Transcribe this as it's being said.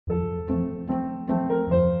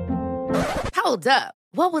Hold up.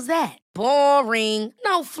 What was that? Boring.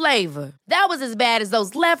 No flavor. That was as bad as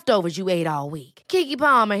those leftovers you ate all week. Keke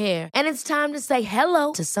Palmer here, and it's time to say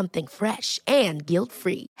hello to something fresh and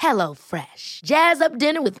guilt-free. Hello Fresh. Jazz up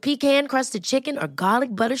dinner with pecan-crusted chicken or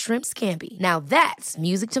garlic butter shrimp scampi. Now that's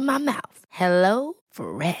music to my mouth. Hello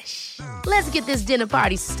Fresh. Let's get this dinner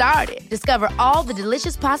party started. Discover all the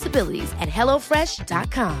delicious possibilities at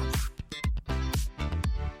hellofresh.com.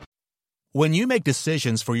 When you make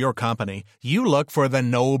decisions for your company, you look for the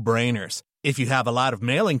no-brainers. If you have a lot of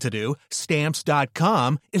mailing to do,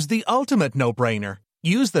 Stamps.com is the ultimate no-brainer.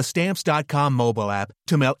 Use the Stamps.com mobile app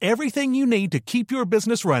to mail everything you need to keep your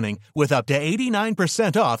business running with up to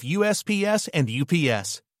 89% off USPS and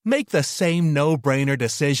UPS. Make the same no-brainer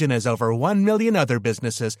decision as over 1 million other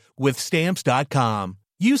businesses with Stamps.com.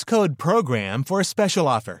 Use code PROGRAM for a special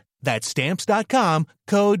offer. That's Stamps.com,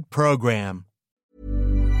 code PROGRAM.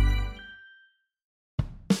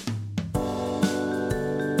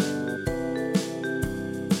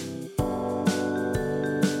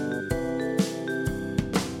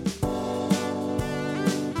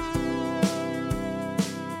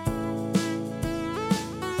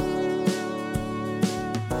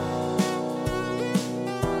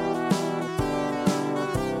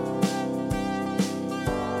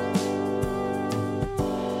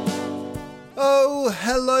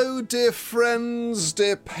 Hello, dear friends,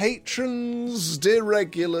 dear patrons, dear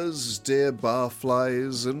regulars, dear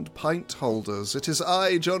barflies and pint holders. It is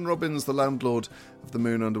I, John Robbins, the landlord of the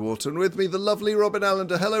Moon Underwater, and with me the lovely Robin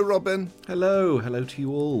Allender. Hello, Robin. Hello to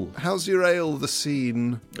you all. How's your ale, the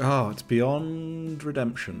scene? Oh, it's beyond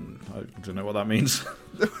redemption. I don't know what that means.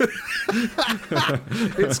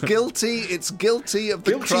 It's guilty of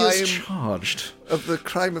the Guilty crime. as charged. Of the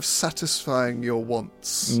crime of satisfying your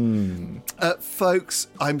wants. Folks,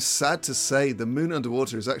 I'm sad to say the Moon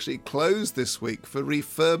Underwater is actually closed this week for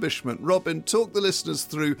refurbishment. Robin, talk the listeners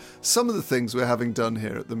through some of the things we're having done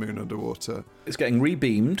here at the Moon Underwater. It's getting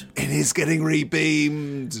rebeamed. It is getting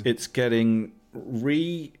rebeamed. It's getting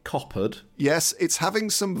recoppered. Yes, it's having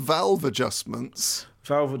some valve adjustments.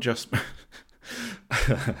 Valve adjustment.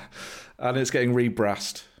 And it's getting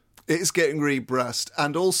rebrassed. It's getting rebrassed.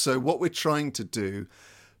 And also what we're trying to do,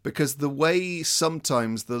 because the way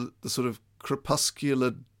sometimes the sort of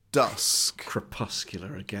crepuscular dusk...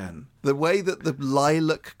 Crepuscular again. The way that the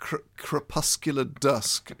lilac crepuscular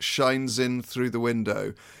dusk shines in through the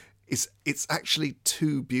window, it's actually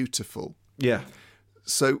too beautiful. Yeah.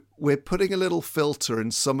 So we're putting a little filter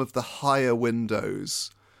in some of the higher windows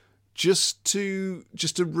just to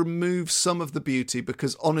remove some of the beauty,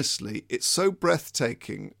 because honestly, it's so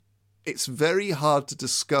breathtaking. It's very hard to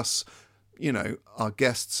discuss, our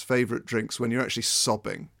guests' favourite drinks when you're actually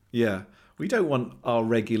sobbing. Yeah. We don't want our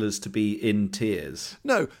regulars to be in tears.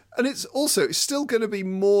 No, and it's still going to be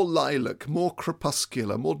more lilac, more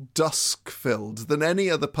crepuscular, more dusk-filled than any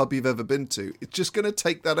other pub you've ever been to. It's just going to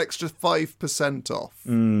take that extra 5% off.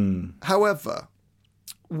 However,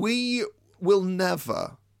 we will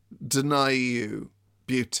never deny you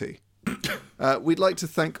beauty. We'd like to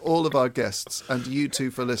thank all of our guests and you two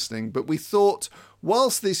for listening, but we thought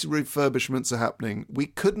whilst these refurbishments are happening, we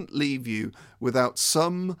couldn't leave you without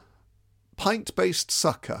some pint-based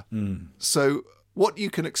sucker. So what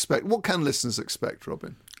can listeners expect,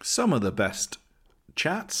 Robin? Some of the best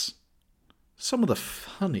chats, some of the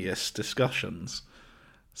funniest discussions,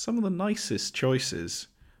 some of the nicest choices,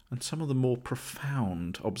 and some of the more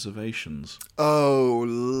profound observations. Oh,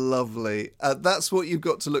 lovely. That's what you've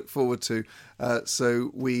got to look forward to.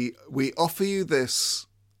 So we offer you this,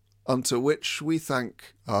 unto which we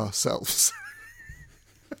thank ourselves.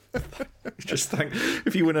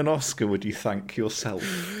 If you win an Oscar, would you thank yourself?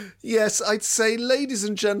 Yes, I'd say, ladies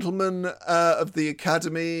and gentlemen of the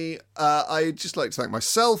Academy, I'd just like to thank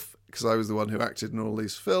myself, because I was the one who acted in all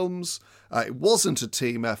these films. It wasn't a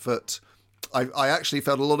team effort. I actually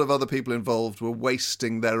felt a lot of other people involved were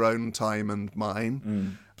wasting their own time and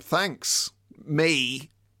mine. Thanks.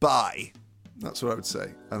 Me. Bye. That's what I would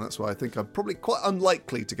say. And that's why I think I'm probably quite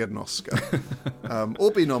unlikely to get an Oscar.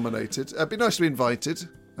 Or be nominated. It'd be nice to be invited,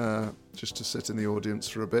 just to sit in the audience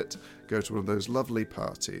for a bit, go to one of those lovely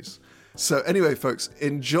parties. So anyway, folks,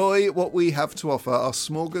 enjoy what we have to offer, our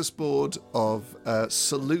smorgasbord of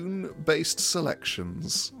saloon-based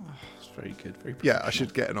selections. It's very good. Very yeah, I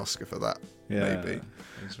should get an Oscar for that, maybe.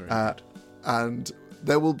 It's very good. And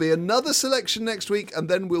there will be another selection next week, and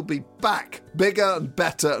then we'll be back, bigger and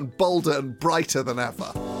better and bolder and brighter than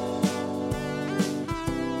ever.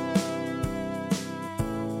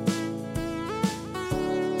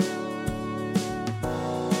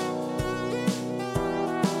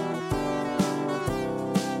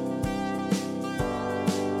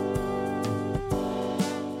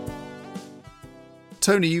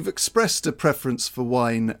 Tony, you've expressed a preference for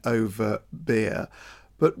wine over beer,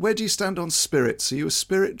 but where do you stand on spirits? Are you a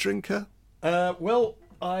spirit drinker? Well,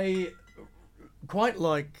 I quite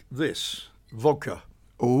like this vodka.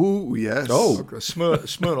 Oh, yes. Vodka.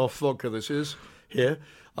 Smirnoff vodka, this is here.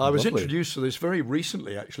 I was Lovely. introduced to this very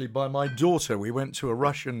recently, actually, by my daughter. We went to a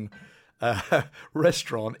Russian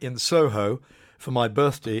restaurant in Soho for my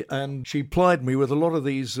birthday, and she plied me with a lot of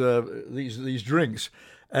these drinks.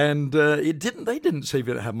 And they didn't seem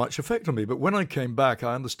to have much effect on me. But when I came back,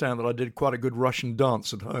 I understand that I did quite a good Russian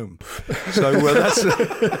dance at home. So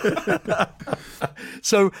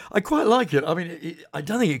so I quite like it. I mean, I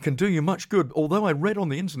don't think it can do you much good. Although I read on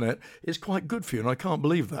the internet, it's quite good for you, and I can't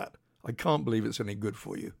believe that. I can't believe it's any good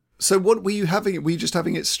for you. So what were you having? Were you just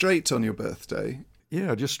having it straight on your birthday?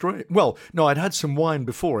 Yeah, just straight. Well, no, I'd had some wine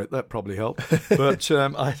before it. That probably helped. But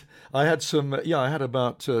I had some. I had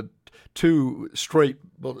about 2 straight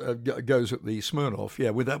goes at the Smirnoff. Yeah,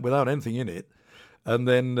 without anything in it. And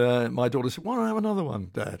then my daughter said, "Why don't I have another one,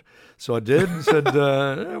 Dad?" So I did, and said,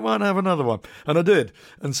 "Why don't I have another one?" And I did.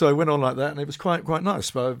 And so I went on like that, and it was quite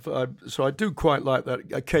nice. So I do quite like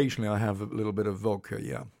that. Occasionally I have a little bit of vodka,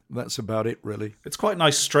 yeah. That's about it, really. It's quite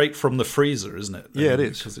nice straight from the freezer, isn't it? Yeah, it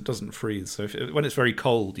is. Because it doesn't freeze. So when it's very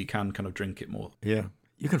cold, you can kind of drink it more. Yeah.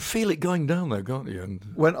 You can feel it going down, though, can't you? And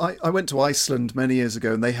When I went to Iceland many years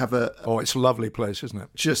ago, and they have it's a lovely place, isn't it?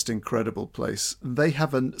 just incredible place. They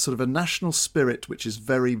have a sort of a national spirit which is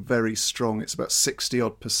very, very strong. It's about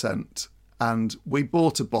 60-odd%. And we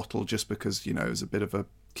bought a bottle just because, it was a bit of a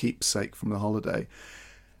keepsake from the holiday.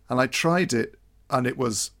 And I tried it, and it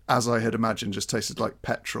was, as I had imagined, just tasted like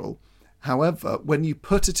petrol. However, when you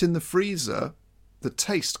put it in the freezer, the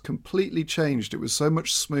taste completely changed. It was so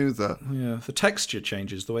much smoother. Yeah, the texture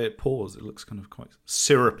changes, the way it pours. It looks kind of quite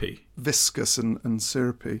syrupy. Viscous and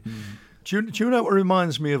syrupy. Do you know what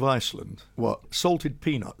reminds me of Iceland? What? Salted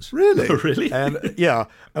peanuts. Really? Really? And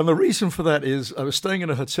and the reason for that is I was staying in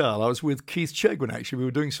a hotel. I was with Keith Chegwin, actually. We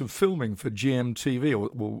were doing some filming for GMTV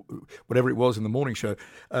or whatever it was in the morning show.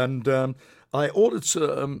 And I ordered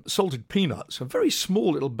salted peanuts, a very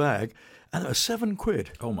small little bag, and it was £7.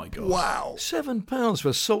 Oh, my God. Wow. £7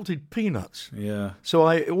 for salted peanuts. Yeah. So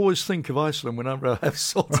I always think of Iceland whenever I have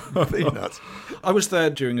salted peanuts. I was there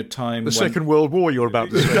during a time The Second World War, you're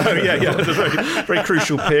about to say. No, yeah. It was a very, very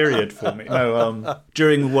crucial period for me. No,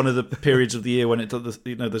 during one of the periods of the year when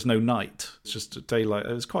there's no night. It's just daylight.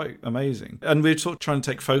 It was quite amazing. And we were sort of trying to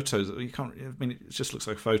take photos. It just looks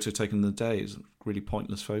like a photo taken in the day. It's a really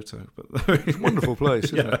pointless photo. But It's a wonderful place,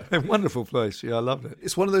 isn't it? A wonderful place. Yeah, I loved it.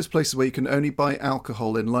 It's one of those places where you can only buy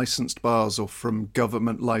alcohol in licensed bars or from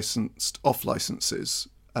government licensed off licenses.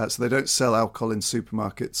 So they don't sell alcohol in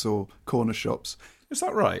supermarkets or corner shops. is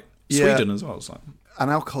that right? Yeah. Sweden as well. It's like, And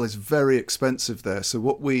alcohol is very expensive there. So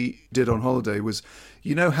what we did on holiday was,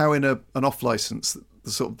 how in an off license, the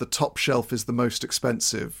sort of the top shelf is the most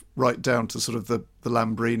expensive, right down to sort of the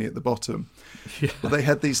Lambrini at the bottom. yeah. Well, they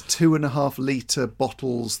had these 2.5 litre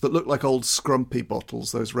bottles that looked like old scrumpy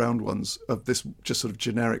bottles, those round ones, of this just sort of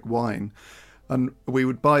generic wine. And we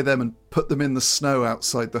would buy them and put them in the snow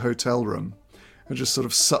outside the hotel room and just sort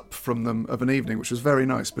of sup from them of an evening, which was very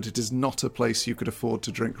nice, but it is not a place you could afford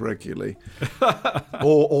to drink regularly.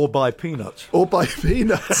 Or buy peanuts. Or buy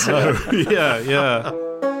peanuts. yeah.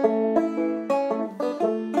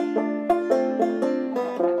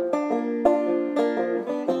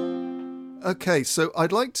 Okay, so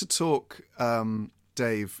I'd like to talk,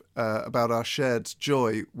 Dave, about our shared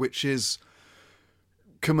joy, which is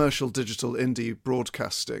commercial digital indie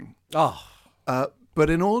broadcasting. But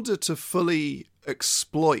in order to fully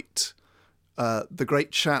exploit the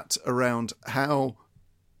great chat around how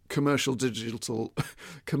commercial digital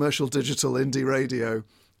indie radio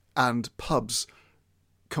and pubs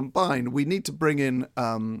combine, we need to bring in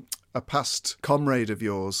a past comrade of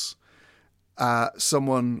yours,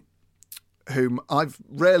 someone whom I've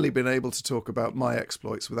rarely been able to talk about my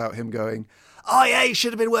exploits without him going, "Oh yeah, you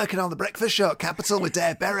should have been working on the breakfast show at Capital with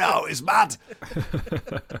Dave Berry. Oh, it's mad."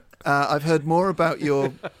 I've heard more about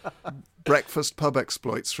your breakfast pub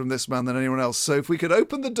exploits from this man than anyone else. So if we could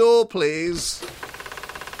open the door, please.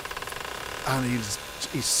 And he's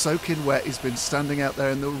soaking wet. He's been standing out there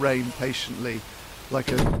in the rain patiently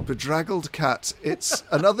like a bedraggled cat. It's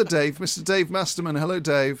another Dave, Mr. Dave Masterman. Hello,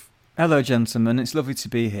 Dave. Hello, gentlemen. It's lovely to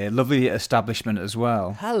be here. Lovely establishment as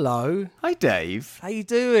well. Hello. Hi, Dave. How you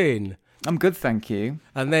doing? I'm good, thank you.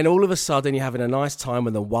 And then all of a sudden you're having a nice time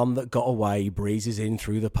when the one that got away breezes in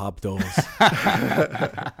through the pub doors.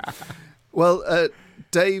 Well,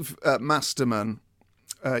 Dave Masterman,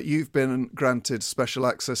 you've been granted special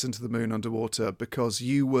access into the moon underwater because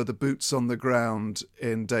you were the boots on the ground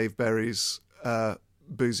in Dave Berry's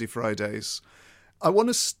Boozy Fridays. I want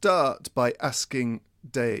to start by asking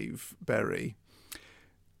Dave Berry,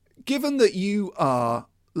 given that you are,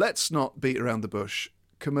 let's not beat around the bush,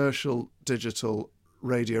 commercial digital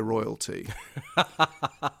radio royalty,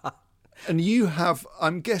 and you have,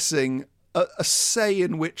 I'm guessing, a say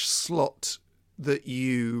in which slot that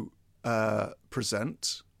you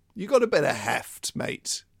present. You got a bit of heft,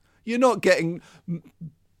 mate. You're not getting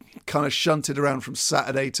kind of shunted around from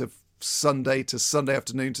Saturday to Sunday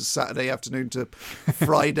afternoon to Saturday afternoon to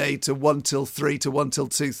Friday to 1 till 3 to 1 till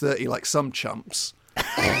 2:30 like some chumps.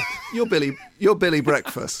 You're Billy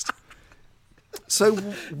Breakfast. So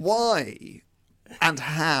why and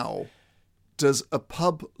how does a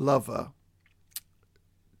pub lover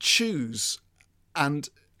choose, and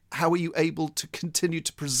how are you able to continue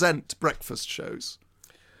to present breakfast shows?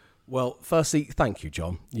 Well, firstly, thank you,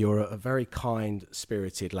 John. You're a very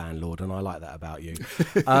kind-spirited landlord, and I like that about you.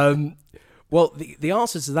 Well, the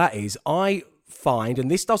answer to that is I find, and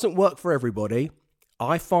this doesn't work for everybody,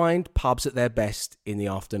 I find pubs at their best in the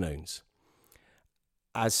afternoons.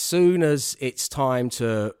 As soon as it's time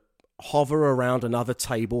to hover around another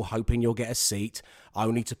table, hoping you'll get a seat,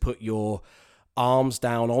 only to put your arms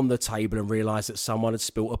down on the table and realise that someone had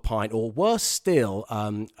spilt a pint, or worse still,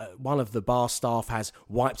 one of the bar staff has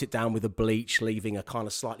wiped it down with a bleach, leaving a kind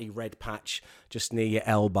of slightly red patch just near your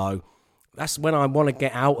elbow. That's when I want to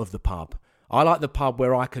get out of the pub. I like the pub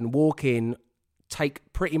where I can walk in,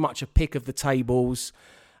 take pretty much a pick of the tables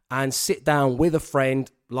and sit down with a friend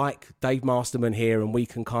like Dave Masterman here, and we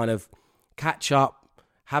can kind of catch up,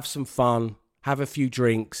 have some fun, have a few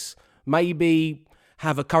drinks, maybe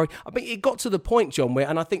have a curry. I mean, it got to the point, John, where,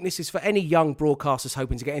 and I think this is for any young broadcasters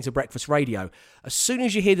hoping to get into breakfast radio, as soon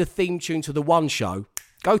as you hear the theme tune to the One Show,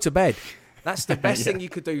 go to bed. That's the best thing you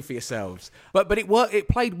could do for yourselves. But it worked. It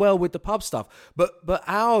played well with the pub stuff. But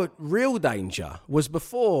our real danger was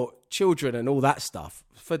before children and all that stuff.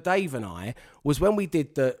 For Dave and I, was when we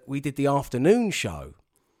did the afternoon show.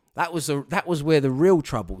 That was where the real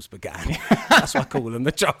troubles began. That's why I call them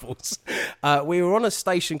the troubles. We were on a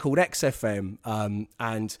station called XFM,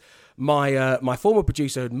 and my former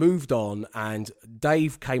producer had moved on, and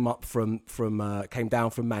Dave came down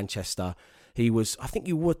from Manchester. He was, I think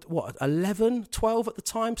you were, 11, 12 at the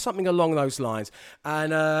time, something along those lines.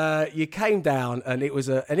 And you came down, and it was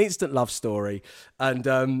an instant love story.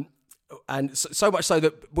 And so much so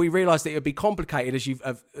that we realised that it would be complicated, as you've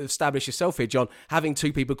established yourself here, John, having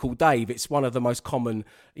two people called Dave. It's one of the most common,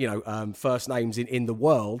 first names in the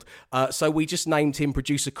world. So we just named him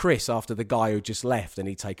Producer Chris after the guy who just left and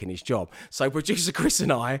he'd taken his job. So Producer Chris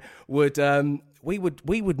and I would we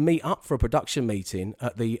would meet up for a production meeting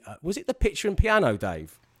at the was it the Picture and Piano,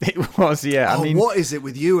 Dave? It was, yeah. I mean, what is it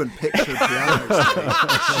with you and picture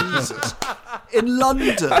pianos? Jesus, in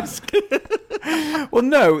London. Well,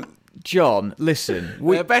 no. John, listen.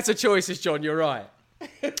 There are better choices, John, you're right.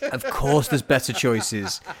 Of course there's better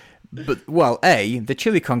choices. But, well, the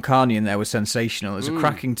chili con carne in there was sensational. It was a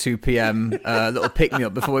cracking 2 p.m. Little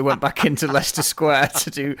pick-me-up before we went back into Leicester Square to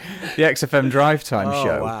do the XFM Drive Time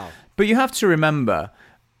show. Wow. But you have to remember,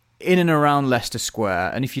 in and around Leicester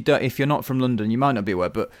Square, and if you're not from London, you might not be aware,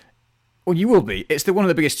 but well, you will be. It's one of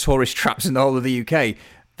the biggest tourist traps in the whole of the UK.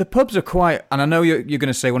 The pubs are quite, and I know you're going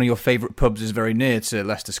to say one of your favourite pubs is very near to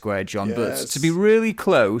Leicester Square, John, yes. But to be really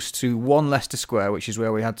close to one Leicester Square, which is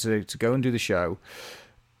where we had to go and do the show,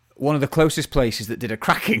 one of the closest places that did a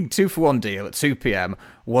cracking 2-for-1 deal at 2 p.m.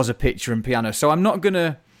 was a Picture and Piano. So I'm not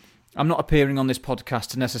appearing on this podcast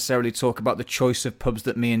to necessarily talk about the choice of pubs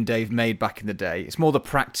that me and Dave made back in the day. It's more the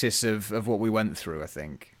practice of what we went through, I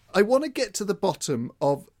think. I want to get to the bottom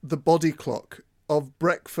of the body clock of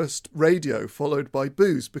breakfast radio followed by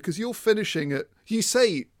booze, because you're finishing at, you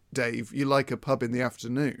say, Dave, you like a pub in the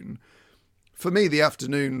afternoon. For me, the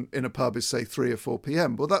afternoon in a pub is, say, 3 or 4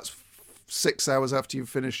 p.m. Well, that's 6 hours after you've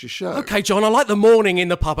finished your show. Okay, John, I like the morning in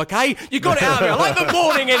the pub, okay? You got it out of me. I like the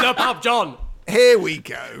morning in the pub, John. Here we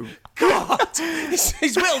go. God,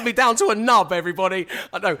 he's whittled me down to a nub, everybody.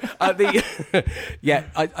 I know.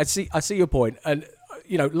 I see your point. And,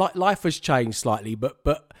 life has changed slightly,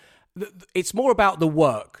 but it's more about the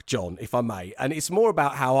work, John, if I may, and it's more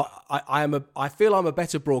about how I feel I'm a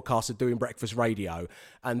better broadcaster doing breakfast radio,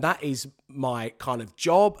 and that is my kind of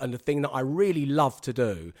job and the thing that I really love to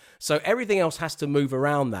do. So everything else has to move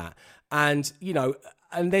around that, and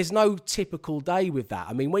and there's no typical day with that.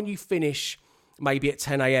 I mean, when you finish maybe at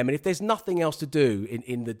 10 a.m. and if there's nothing else to do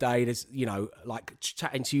in the day, there's like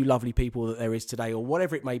chatting to you lovely people that there is today, or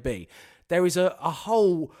whatever it may be. There is a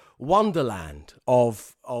whole wonderland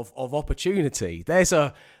of opportunity. There's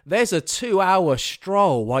a 2-hour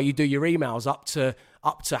stroll while you do your emails up to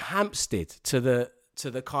Hampstead to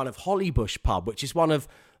to the kind of Hollybush pub, which is one of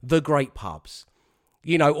the great pubs.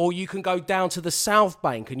 You know, or you can go down to the South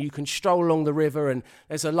Bank and you can stroll along the river and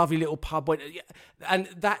there's a lovely little pub. And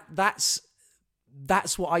that's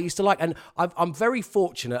what I used to like. And I'm very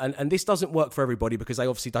fortunate, and this doesn't work for everybody because they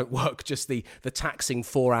obviously don't work just the taxing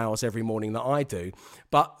 4 hours every morning that I do.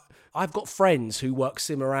 But I've got friends who work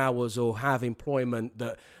similar hours or have employment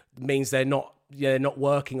that means they're not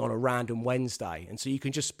working on a random Wednesday. And so you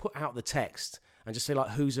can just put out the text and just say, like,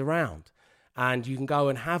 who's around? And you can go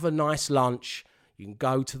and have a nice lunch. You can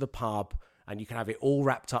go to the pub and you can have it all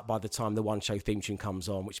wrapped up by the time the One Show theme tune comes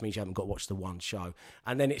on, which means you haven't got to watch the one show.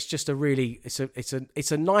 And then it's just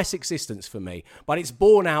it's a nice existence for me. But it's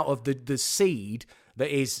born out of the seed that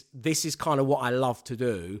is, this is kind of what I love to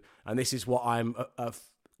do, and this is what I'm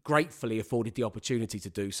gratefully afforded the opportunity to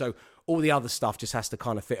do. So all the other stuff just has to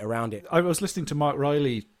kind of fit around it. I was listening to Mark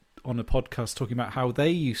Riley on a podcast talking about how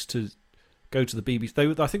they used to go to the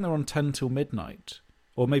BBC. I think they're on 10 till midnight.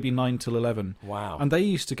 Or maybe 9 till 11. Wow. And they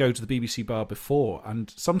used to go to the BBC bar before,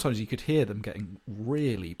 and sometimes you could hear them getting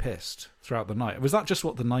really pissed throughout the night. Was that just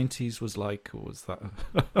what the 90s was like, or was that...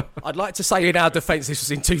 I'd like to say in our defence this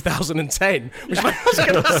was in 2010, which I was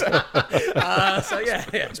going to say. So, yeah.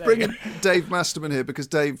 Let's bring in Dave Masterman here, because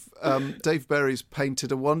Dave Berry's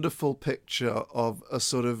painted a wonderful picture of a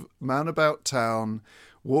sort of man about town,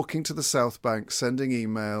 walking to the South Bank, sending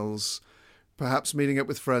emails, perhaps meeting up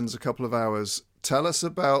with friends a couple of hours. Tell us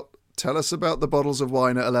about the bottles of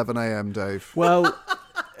wine at 11 a.m., Dave. Well,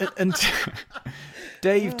 and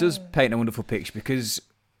Dave does paint a wonderful picture because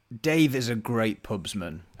Dave is a great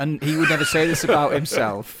pubsman. And he would never say this about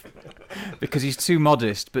himself because he's too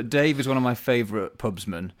modest, but Dave is one of my favourite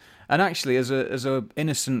pubsmen. And actually, as a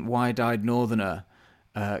innocent, wide-eyed northerner,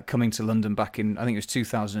 coming to London back in, I think it was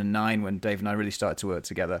 2009 when Dave and I really started to work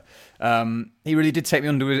together. He really did take me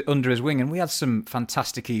under his wing, and we had some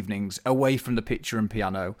fantastic evenings away from the picture and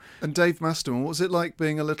piano. And Dave Masterman, what was it like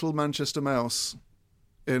being a little Manchester mouse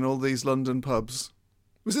in all these London pubs?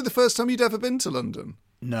 Was it the first time you'd ever been to London?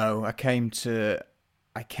 No, I came to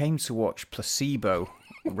watch Placebo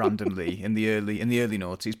randomly in the early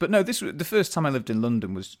noughties. But no, this was the first time I lived in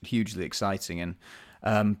London. Was hugely exciting,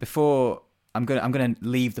 and before. I'm going to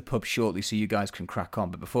leave the pub shortly so you guys can crack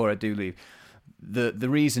on. But before I do leave, the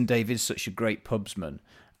reason Dave is such a great pubsman,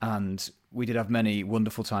 and we did have many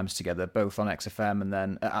wonderful times together, both on XFM and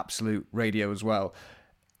then at Absolute Radio as well.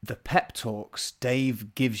 The pep talks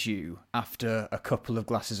Dave gives you after a couple of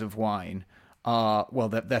glasses of wine are, well,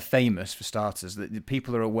 they're famous for starters. That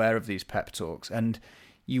people are aware of these pep talks, and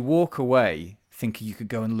you walk away thinking you could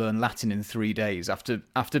go and learn Latin in 3 days after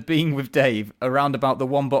being with Dave around about the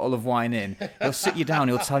one bottle of wine in. He'll sit you down,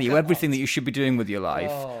 he'll tell you everything that you should be doing with your life,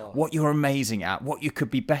 what you're amazing at, what you could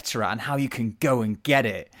be better at, and how you can go and get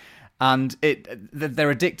it. And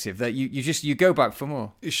they're addictive. That you go back for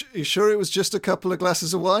more. You sure it was just a couple of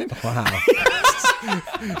glasses of wine? Wow.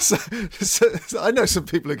 so I know some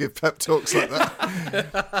people who give pep talks like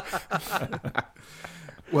that.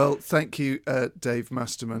 Well, thank you, Dave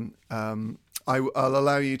Masterman. I'll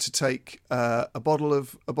allow you to take a bottle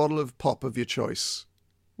of pop of your choice.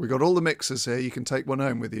 We've got all the mixers here. You can take one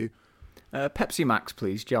home with you. Pepsi Max,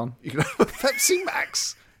 please, John. You can have a Pepsi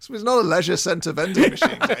Max. It's not a leisure centre vending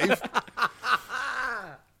machine, Dave.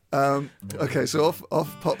 Okay, so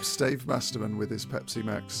off pops Dave Masterman with his Pepsi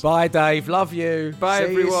Max. Bye, Dave. Love you. Bye, See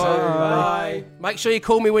everyone. You soon. Bye. Make sure you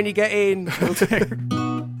call me when you get in.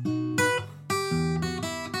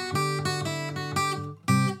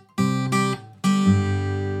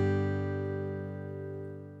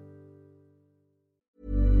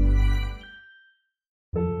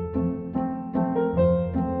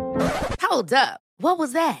 Hold up. What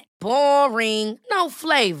was that? Boring. No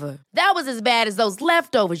flavor. That was as bad as those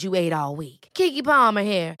leftovers you ate all week. Keke Palmer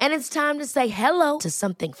here, and it's time to say hello to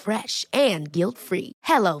something fresh and guilt-free.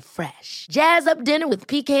 Hello Fresh. Jazz up dinner with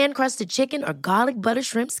pecan-crusted chicken or garlic butter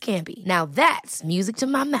shrimp scampi. Now that's music to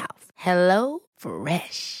my mouth. Hello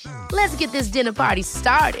Fresh. Let's get this dinner party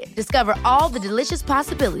started. Discover all the delicious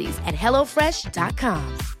possibilities at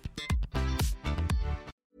hellofresh.com.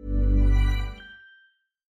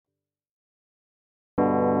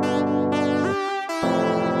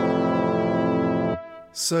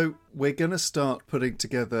 So we're going to start putting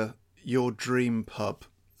together your dream pub.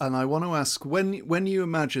 And I want to ask, when you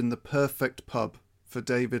imagine the perfect pub for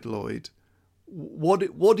David Lloyd,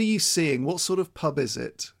 what are you seeing? What sort of pub is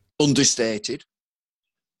it? Understated,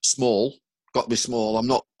 small, got to be small. I'm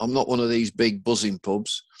not one of these big buzzing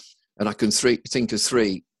pubs, and I can think of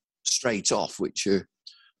three straight off, which are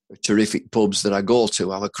terrific pubs that I go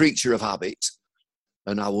to. I'm a creature of habit,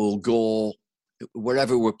 and I will go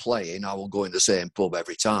wherever we're playing, I will go in the same pub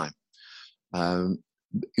every time.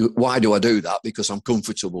 Why do I do that? Because I'm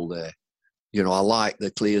comfortable there. You know, I like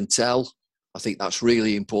the clientele. I think that's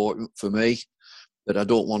really important for me, that I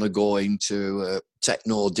don't want to go into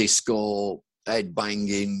techno, disco, head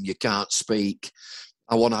banging, you can't speak.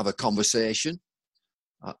 I want to have a conversation.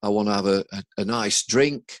 I want to have a nice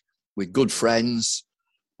drink with good friends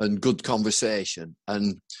and good conversation.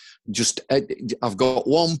 And just, I've got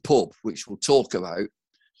one pub which we'll talk about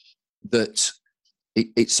that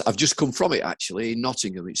I've just come from it actually in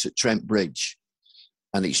Nottingham. It's at Trent Bridge.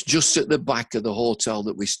 And it's just at the back of the hotel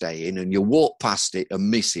that we stay in, and you walk past it and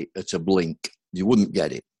miss it at a blink. You wouldn't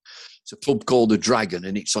get it. It's a pub called The Dragon,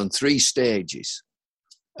 and it's on 3 stages.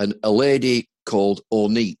 And a lady called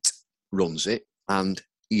Ornette runs it, and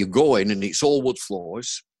you go in, and it's all wood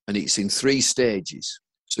floors, and it's in 3 stages.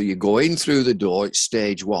 So you go in through the door, it's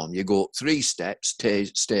stage 1. You go up 3 steps,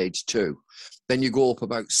 stage 2. Then you go up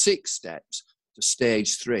about 6 steps to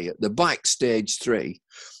stage 3. At the back, stage 3,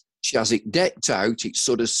 she has it decked out. It's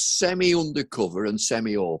sort of semi-undercover and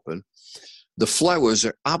semi-open. The flowers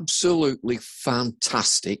are absolutely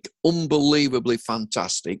fantastic, unbelievably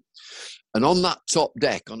fantastic. And on that top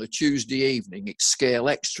deck on a Tuesday evening, it's scale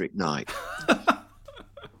extric night.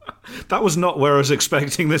 That was not where I was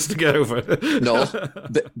expecting this to go over. No,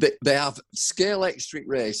 they have scale extric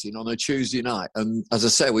racing on a Tuesday night. And as I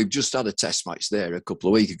say, we've just had a test match there a couple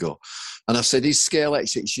of weeks ago. And I said, is scale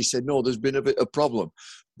extric? She said, no, there's been a bit of problem.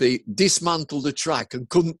 They dismantled the track and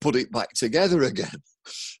couldn't put it back together again.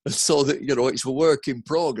 So that, you know, it's a work in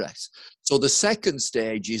progress. So the second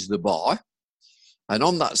stage is the bar. And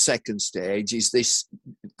on that second stage is this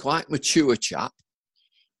quite mature chap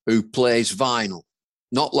who plays vinyl.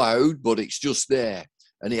 Not loud, but it's just there.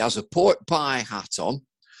 And he has a pork pie hat on,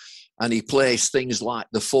 and he plays things like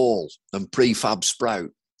The Fall and Prefab Sprout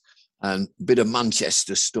and a bit of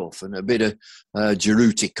Manchester stuff and a bit of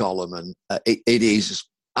Geruti column. And it is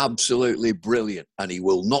absolutely brilliant. And he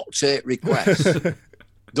will not take requests.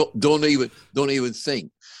 don't even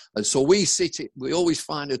think. And so we always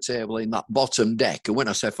find a table in that bottom deck. And when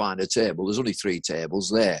I say find a table, there's only 3 tables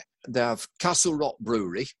there. They have Castle Rock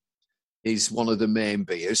Brewery is one of the main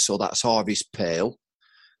beers, so that's Harvey's Pale.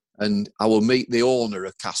 And I will meet the owner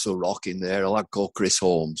of Castle Rock in there, a lad called Chris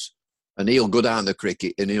Holmes. And he'll go down the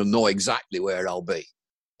cricket and he'll know exactly where I'll be.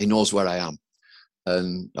 He knows where I am.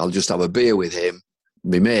 And I'll just have a beer with him.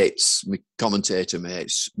 My mates, my commentator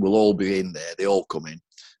mates, will all be in there. They all come in.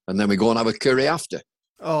 And then we go and have a curry after.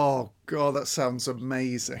 Oh, God, that sounds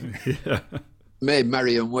amazing. Yeah. Maid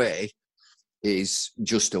Marian Way is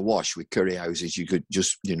just a wash with curry houses. You could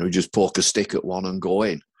just poke a stick at one and go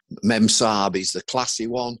in. Mem Saab is the classy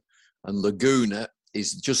one, and Laguna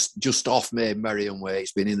is just off Maid Marian Way.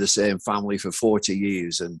 It's been in the same family for 40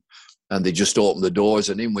 years, and they just open the doors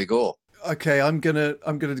and in we go. Okay, I'm gonna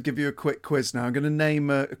give you a quick quiz now. I'm gonna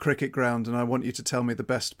name a cricket ground, and I want you to tell me the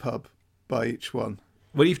best pub by each one.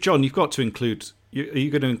 Well, you've got to include. Are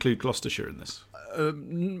you going to include Gloucestershire in this?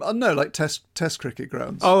 No, like test cricket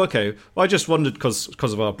grounds. Oh, okay. Well, I just wondered because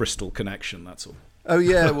of our Bristol connection. That's all. Oh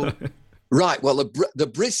yeah, well. Right. Well, the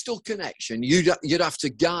Bristol connection. You'd have to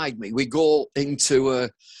guide me. We go into a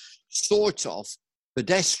sort of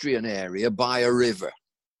pedestrian area by a river,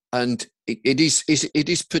 and it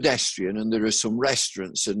is pedestrian, and there are some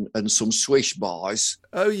restaurants and some swish bars.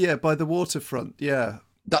 Oh yeah, by the waterfront. Yeah.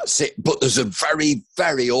 That's it. But there's a very,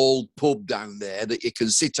 very old pub down there that you can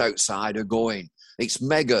sit outside or go in. It's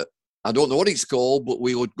mega. I don't know what it's called, but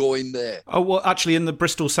we would go in there. Oh, well, actually in the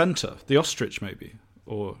Bristol centre, the Ostrich maybe,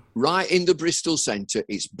 or... Right in the Bristol centre.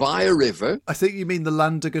 It's by a river. I think you mean the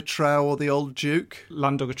Landoger Trow or the Old Duke.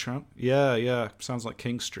 Landoger Trow? Yeah. Sounds like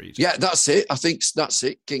King Street. Yeah, that's it. I think that's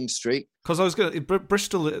it, King Street. Because I was going to...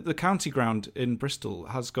 Bristol, the county ground in Bristol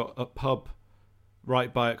has got a pub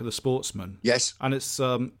right by the Sportsman. Yes. And it's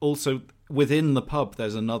also within the pub,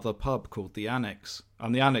 there's another pub called the Annex.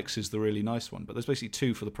 And the Annex is the really nice one. But there's basically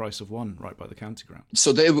 2 for the price of 1 right by the county ground.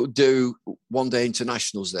 So they would do one-day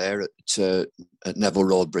internationals there at Neville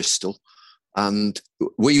Road, Bristol. And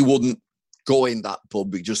we wouldn't go in that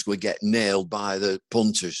pub. We just would get nailed by the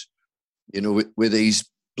punters, with these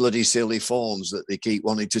bloody silly phones that they keep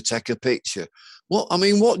wanting to take a picture. What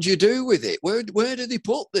do you do with it? Where do they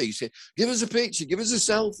put these? Give us a picture. Give us a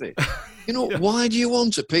selfie. Yeah. Why do you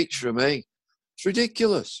want a picture of me? It's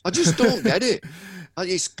ridiculous. I just don't get it.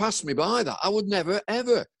 It's passed me by that. I would never,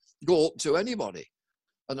 ever go up to anybody.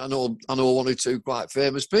 And I know 1 or 2 quite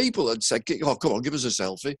famous people and say, oh, come on, give us a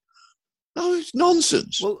selfie. No, it's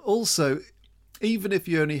nonsense. Well, also, even if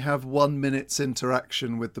you only have 1 minute's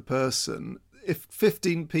interaction with the person, if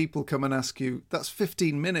 15 people come and ask you, that's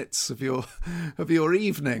 15 minutes of your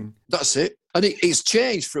evening. That's it. And it's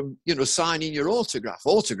changed from, signing your autograph.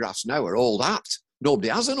 Autographs now are all that. Nobody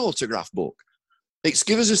has an autograph book. It's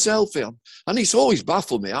give us a selfie. And it's always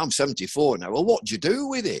baffled me. I'm 74 now. Well, what do you do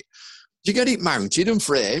with it? Do you get it mounted and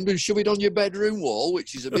framed and shove it on your bedroom wall,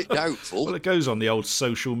 which is a bit doubtful? Well, it goes on the old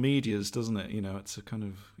social medias, doesn't it? It's a kind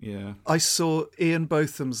of, yeah. I saw Ian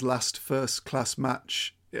Botham's last first-class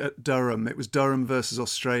match at Durham. It was Durham versus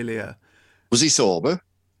Australia. Was he sober?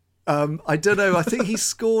 I don't know. I think he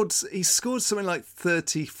scored something like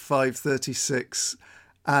 35, 36.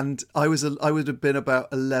 And I would have been about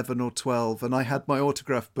 11 or 12. And I had my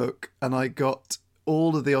autograph book and I got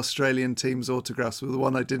all of the Australian team's autographs, but the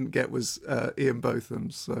one I didn't get was Ian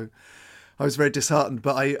Botham's. So I was very disheartened.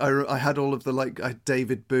 But I had all of the I had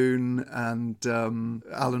David Boone and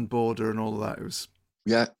Alan Border and all of that. It was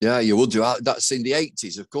yeah, you would do. That's in the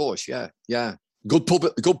 80s, of course. Yeah. Good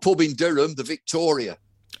pub in Durham, the Victoria.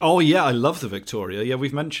 Oh yeah, I love the Victoria. Yeah,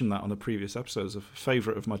 we've mentioned that on a previous episode. It's a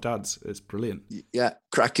favourite of my dad's. It's brilliant. Yeah,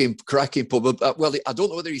 cracking pub. Well, I don't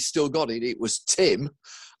know whether he's still got it. It was Tim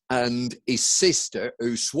and his sister,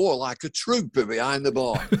 who swore like a trooper behind the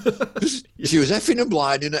bar. She was effing and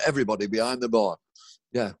blinding at everybody behind the bar.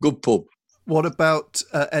 Yeah, good pub. What about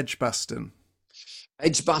Edgbaston?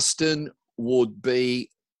 Edgbaston would be,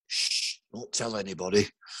 don't tell anybody.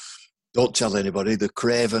 The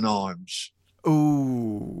Craven Arms.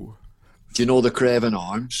 Ooh. Do you know the Craven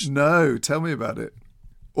Arms? No, tell me about it.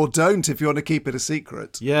 Or don't, if you want to keep it a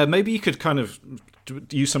secret. Yeah, maybe you could kind of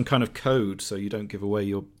use some kind of code so you don't give away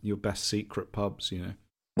your best secret pubs,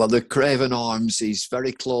 Well, the Craven Arms is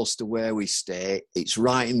very close to where we stay. It's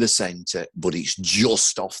right in the centre, but it's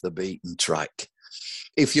just off the beaten track.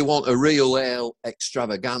 If you want a real ale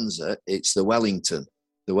extravaganza, it's the Wellington.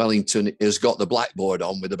 The Wellington has got the blackboard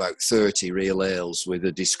on with about 30 real ales with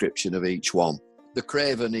a description of each one. The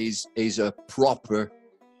Craven is a proper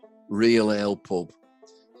real ale pub.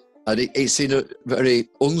 And it's in a very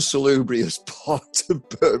unsalubrious part of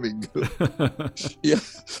Birmingham.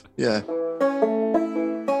 Yeah.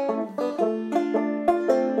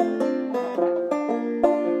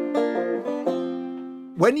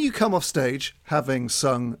 When you come off stage, having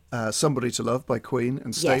sung Somebody to Love by Queen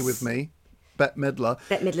and Stay Yes. With Me, Bette Midler.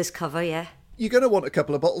 Bette Midler's cover, yeah. You're going to want a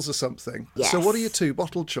couple of bottles of something. Yes. So what are your two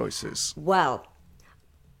bottle choices? Well,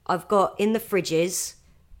 I've got in the fridges,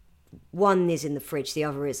 one is in the fridge, the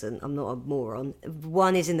other isn't. I'm not a moron.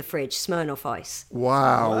 One is in the fridge, Smirnoff Ice.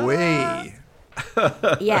 Wowee.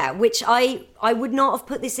 Yeah, which I would not have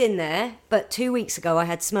put this in there, but 2 weeks ago I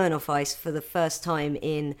had Smirnoff Ice for the first time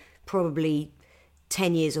in probably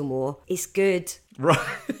 10 years or more. It's good. Right.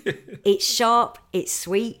 It's sharp, it's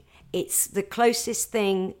sweet. It's the closest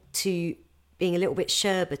thing to being a little bit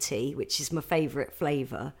sherbety, which is my favourite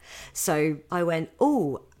flavour. So I went,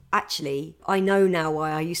 oh, actually, I know now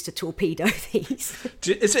why I used to torpedo these.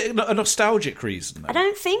 Is it a nostalgic reason, then? I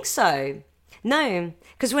don't think so. No,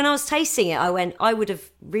 because when I was tasting it, I went, I would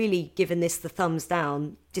have really given this the thumbs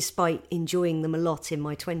down, despite enjoying them a lot in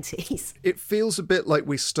my 20s. It feels a bit like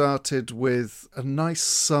we started with a nice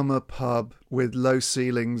summer pub with low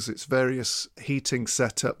ceilings, its various heating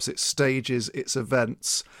setups, its stages, its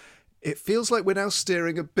events. It feels like we're now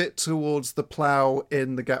steering a bit towards the plough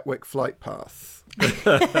in the Gatwick flight path.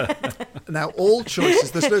 Now, all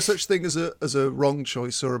choices, there's no such thing as a wrong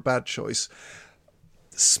choice or a bad choice.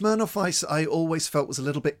 Smirnoff Ice, I always felt was a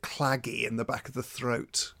little bit claggy in the back of the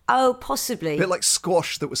throat. Oh, possibly. A bit like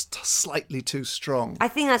squash that was slightly too strong. I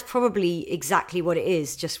think that's probably exactly what it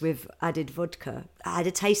is, just with added vodka. I had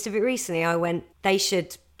a taste of it recently. I went, they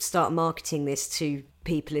should start marketing this to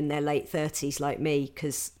people in their late 30s like me,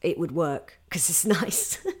 because it would work, because it's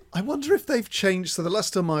nice. I wonder if they've changed. So the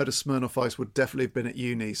last time I had a Smirnoff Ice would definitely have been at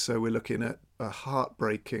uni. So we're looking at a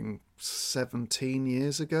heartbreaking 17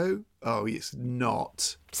 years ago. Oh, it's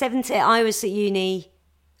not. 17, I was at uni.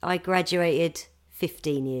 I graduated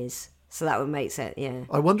 15 years. So that would make sense, yeah.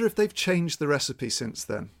 I wonder if they've changed the recipe since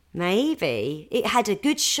then. Maybe. It had a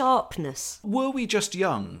good sharpness. Were we just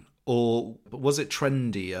young, or was it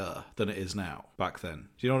trendier than it is now back then?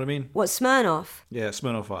 Do you know what I mean? What, Smirnoff? Yeah,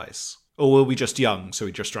 Smirnoff Ice. Or were we just young, so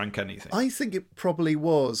we just drank anything? I think it probably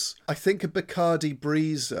was. I think a Bacardi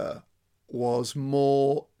Breezer was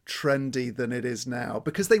more trendy than it is now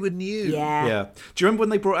because they were new. Yeah. Do you remember when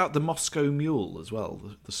they brought out the Moscow Mule as well?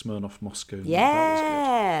 The Smirnoff Moscow Mule?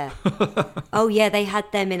 Yeah. Oh, yeah, they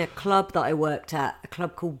had them in a club that I worked at. A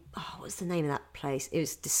club called, what's the name of that place? It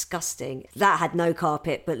was disgusting. That had no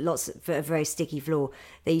carpet, but lots of a very sticky floor.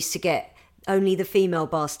 They used to get only the female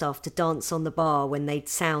bar staff to dance on the bar when they'd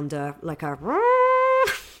sound like a...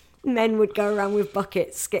 Men would go around with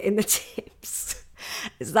buckets getting the tips.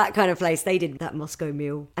 It's that kind of place. They did that Moscow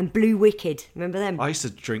Mule. And Blue Wicked, remember them? I used to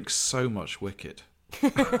drink so much Wicked.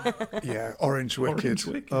 Yeah, Orange Wicked. Orange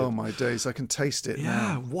Wicked. Oh my days, I can taste it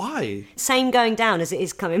now. Why? Same going down as it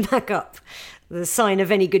is coming back up. The sign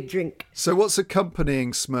of any good drink. So what's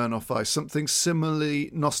accompanying Smirnoff Ice? Something similarly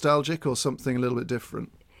nostalgic or something a little bit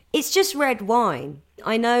different? It's just red wine.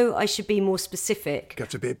 I know I should be more specific. You have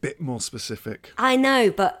to be a bit more specific. I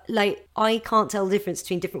know, but like I can't tell the difference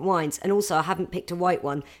between different wines. And also I haven't picked a white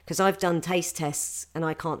one because I've done taste tests and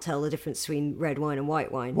I can't tell the difference between red wine and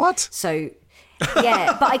white wine. What? So,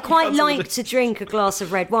 yeah, but I quite like to drink a glass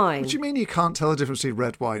of red wine. What do you mean you can't tell the difference between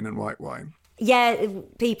red wine and white wine? Yeah,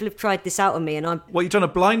 people have tried this out on me and I'm... Well, you've done a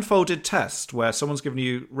blindfolded test where someone's given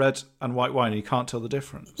you red and white wine and you can't tell the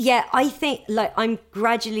difference. Yeah, I think like I'm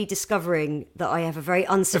gradually discovering that I have a very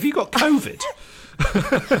Have you got COVID?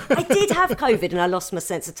 I did have COVID and I lost my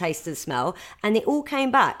sense of taste and smell and it all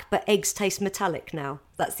came back, but eggs taste metallic now.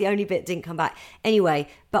 That's the only bit that didn't come back. Anyway,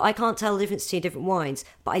 but I can't tell the difference between different wines,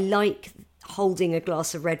 but I like holding a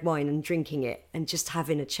glass of red wine and drinking it and just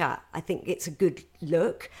having a chat. I think it's a good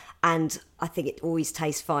look and I think it always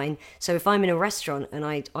tastes fine. So if I'm in a restaurant and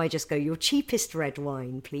I just go, your cheapest red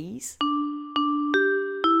wine, please.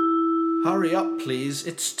 Hurry up, please.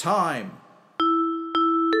 It's time.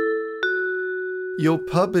 Your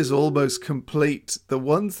pub is almost complete. The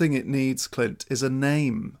one thing it needs, Clint, is a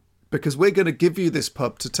name. Because we're going to give you this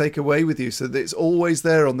pub to take away with you so that it's always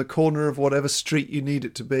there on the corner of whatever street you need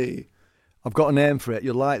it to be. I've got a name for it.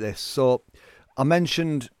 You'll like this. So I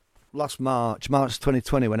mentioned last March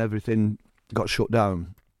 2020, when everything got shut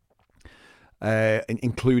down,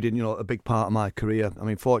 including, a big part of my career. I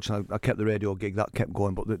mean, fortunately, I kept the radio gig. That kept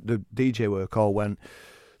going, but the DJ work all went.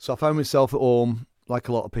 So I found myself at home, like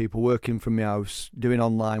a lot of people, working from my house, doing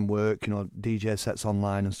online work, DJ sets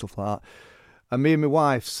online and stuff like that. And me and my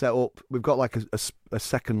wife set up, we've got like a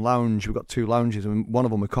second lounge. We've got two lounges, and one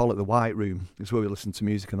of them, we call it the White Room. It's where we listen to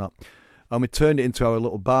music and that. And we turned it into our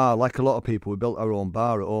little bar. Like a lot of people, we built our own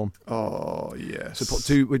bar at home. Oh, yes.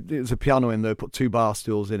 So there's a piano in there, put two bar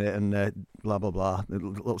stools in it, and blah, blah, blah. A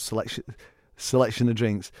little selection of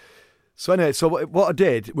drinks. So anyway, so what I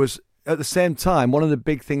did was, at the same time, one of the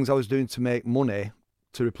big things I was doing to make money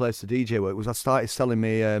to replace the DJ work was I started selling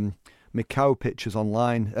me cow pictures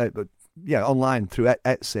online. Online through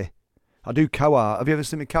Etsy. I do cow art. Have you ever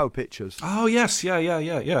seen me cow pictures? Oh, yes.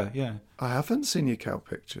 Yeah. I haven't seen your cow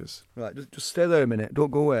pictures. Right, just stay there a minute.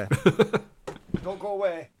 Don't go away. Don't go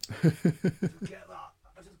away. I just get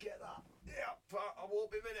that. Yeah, I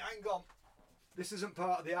won't be a minute. Hang on. This isn't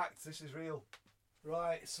part of the act. This is real.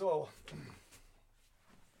 Right, so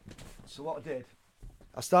what I did,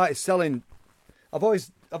 I started selling. I've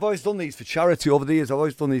always done these for charity over the years. I've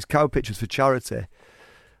always done these cow pictures for charity,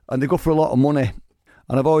 and they go for a lot of money.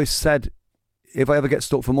 And I've always said, if I ever get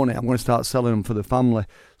stuck for money, I'm going to start selling them for the family.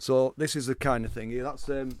 So this is the kind of thing here. That's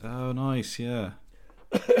Oh, nice, yeah.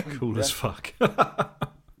 Cool as fuck.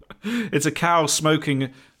 It's a cow smoking a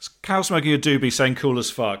doobie saying cool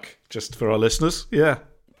as fuck, just for our listeners. Yeah.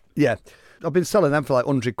 Yeah. I've been selling them for like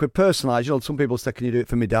 100 quid personalised. Some people say, can you do it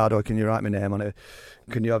for my dad, or can you write my name on it?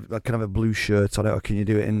 Can I have a blue shirt on it, or can you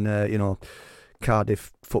do it in,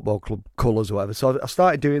 Cardiff Football Club colours or whatever? So I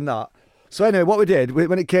started doing that. So anyway, what we did,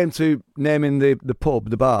 when it came to naming the pub,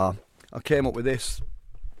 the bar, I came up with this.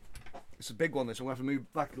 It's a big one, this. I'm going to have to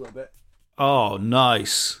move back a little bit. Oh,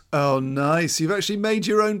 nice. Oh, nice. You've actually made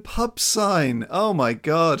your own pub sign. Oh, my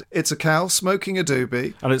God. It's a cow smoking a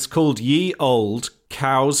doobie. And it's called Ye Old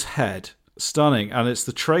Cow's Head. Stunning. And it's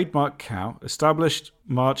the trademark cow, established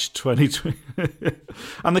March 2020.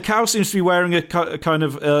 And the cow seems to be wearing a kind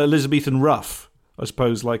of Elizabethan ruff. I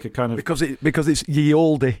suppose, like a kind of... Because it's ye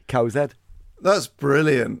olde cow's head. That's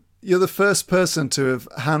brilliant. You're the first person to have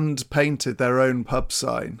hand-painted their own pub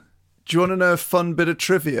sign. Do you want to know a fun bit of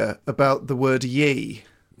trivia about the word ye?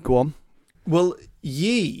 Go on. Well,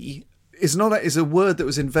 ye is a word that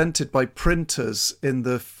was invented by printers in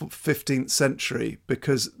the 15th century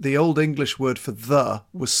because the Old English word for the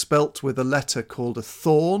was spelt with a letter called a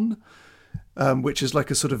thorn, which is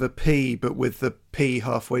like a sort of a P, but with the P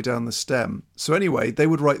halfway down the stem. So anyway, they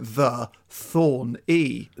would write the thorn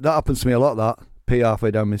E. That happens to me a lot, that. P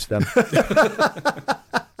halfway down my stem.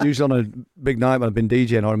 Usually on a big night when I've been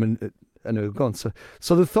DJing or I'm in... Anyway, go on. So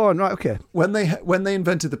the thorn, right, okay. When they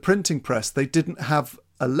invented the printing press, they didn't have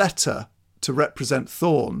a letter to represent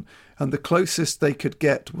thorn, and the closest they could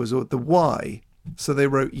get was the Y. So they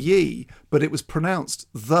wrote ye, but it was pronounced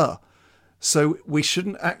the. So we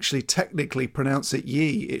shouldn't actually technically pronounce it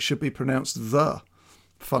ye. It should be pronounced the.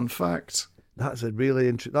 Fun fact. That's a really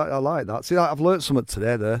interesting. I like that. See, I've learned something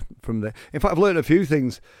today there from there. In fact, I've learned a few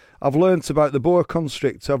things. I've learnt about the boa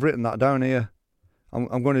constrictor. I've written that down here.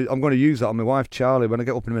 I'm going to use that on my wife Charlie when I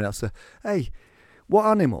get up in a minute. I'll say, hey, what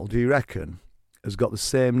animal do you reckon has got the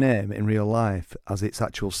same name in real life as its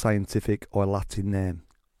actual scientific or Latin name?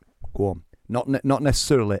 Go on. Not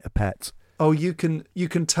necessarily a pet. Oh, you can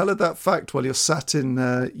tell her that fact while you're sat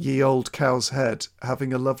in Ye Old Cow's Head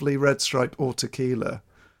having a lovely red stripe or tequila.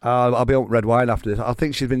 I'll be on red wine after this. I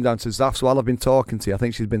think she's been down to Zaf's while I've been talking to you. I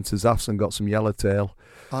think she's been to Zaf's and got some yellowtail.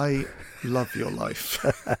 I love your life.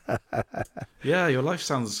 Yeah, your life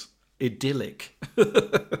sounds idyllic.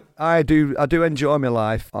 I do enjoy my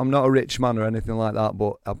life. I'm not a rich man or anything like that,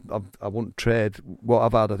 but I wouldn't trade what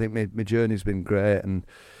I've had. I think my journey's been great, and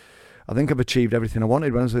I think I've achieved everything I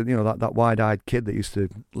wanted. When I was, that wide-eyed kid that used to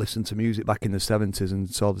listen to music back in the 70s and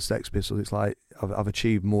saw the Sex Pistols, it's like I've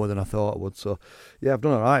achieved more than I thought I would. So, yeah, I've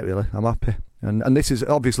done all right, really. I'm happy. And this is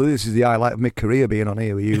the highlight of my career, being on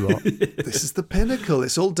here with you lot. This is the pinnacle.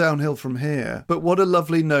 It's all downhill from here. But what a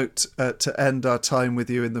lovely note to end our time with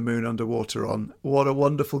you in the Moon Underwater on. What a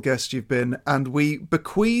wonderful guest you've been. And we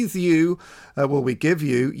bequeath you, we give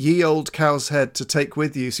you Ye Old Cow's Head to take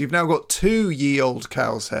with you. So you've now got 2 Ye Old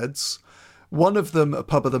Cow's Heads. One of them a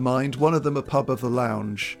pub of the mind, one of them a pub of the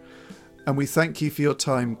lounge. And we thank you for your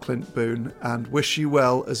time, Clint Boone, and wish you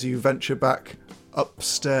well as you venture back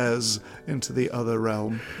upstairs into the other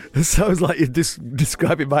realm. It sounds like you're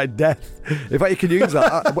describing my death. In fact, you can use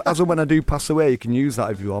that. As and when I do pass away, you can use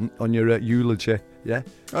that if you want on your eulogy. Yeah?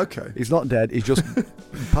 Okay. He's not dead, he's just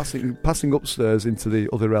passing upstairs into the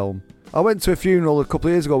other realm. I went to a funeral a couple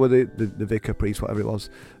of years ago where the vicar, priest, whatever it was,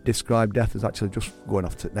 described death as actually just going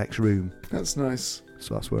off to the next room. That's nice.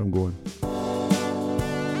 So that's where I'm going.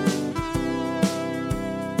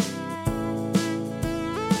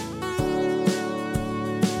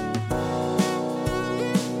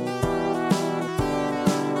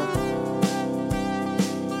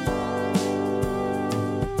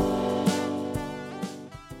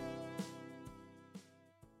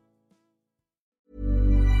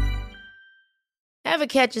 Ever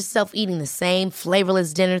catch yourself eating the same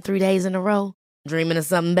flavorless dinner 3 days in a row? Dreaming of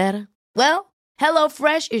something better? Well,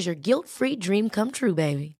 HelloFresh is your guilt-free dream come true,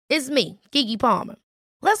 baby. It's me, Keke Palmer.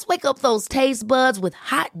 Let's wake up those taste buds with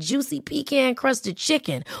hot, juicy pecan-crusted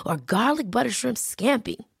chicken or garlic butter shrimp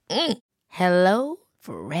scampi. Hello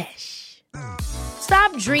Fresh.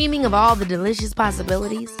 Stop dreaming of all the delicious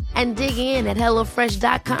possibilities and dig in at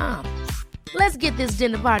HelloFresh.com. Let's get this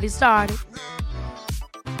dinner party started.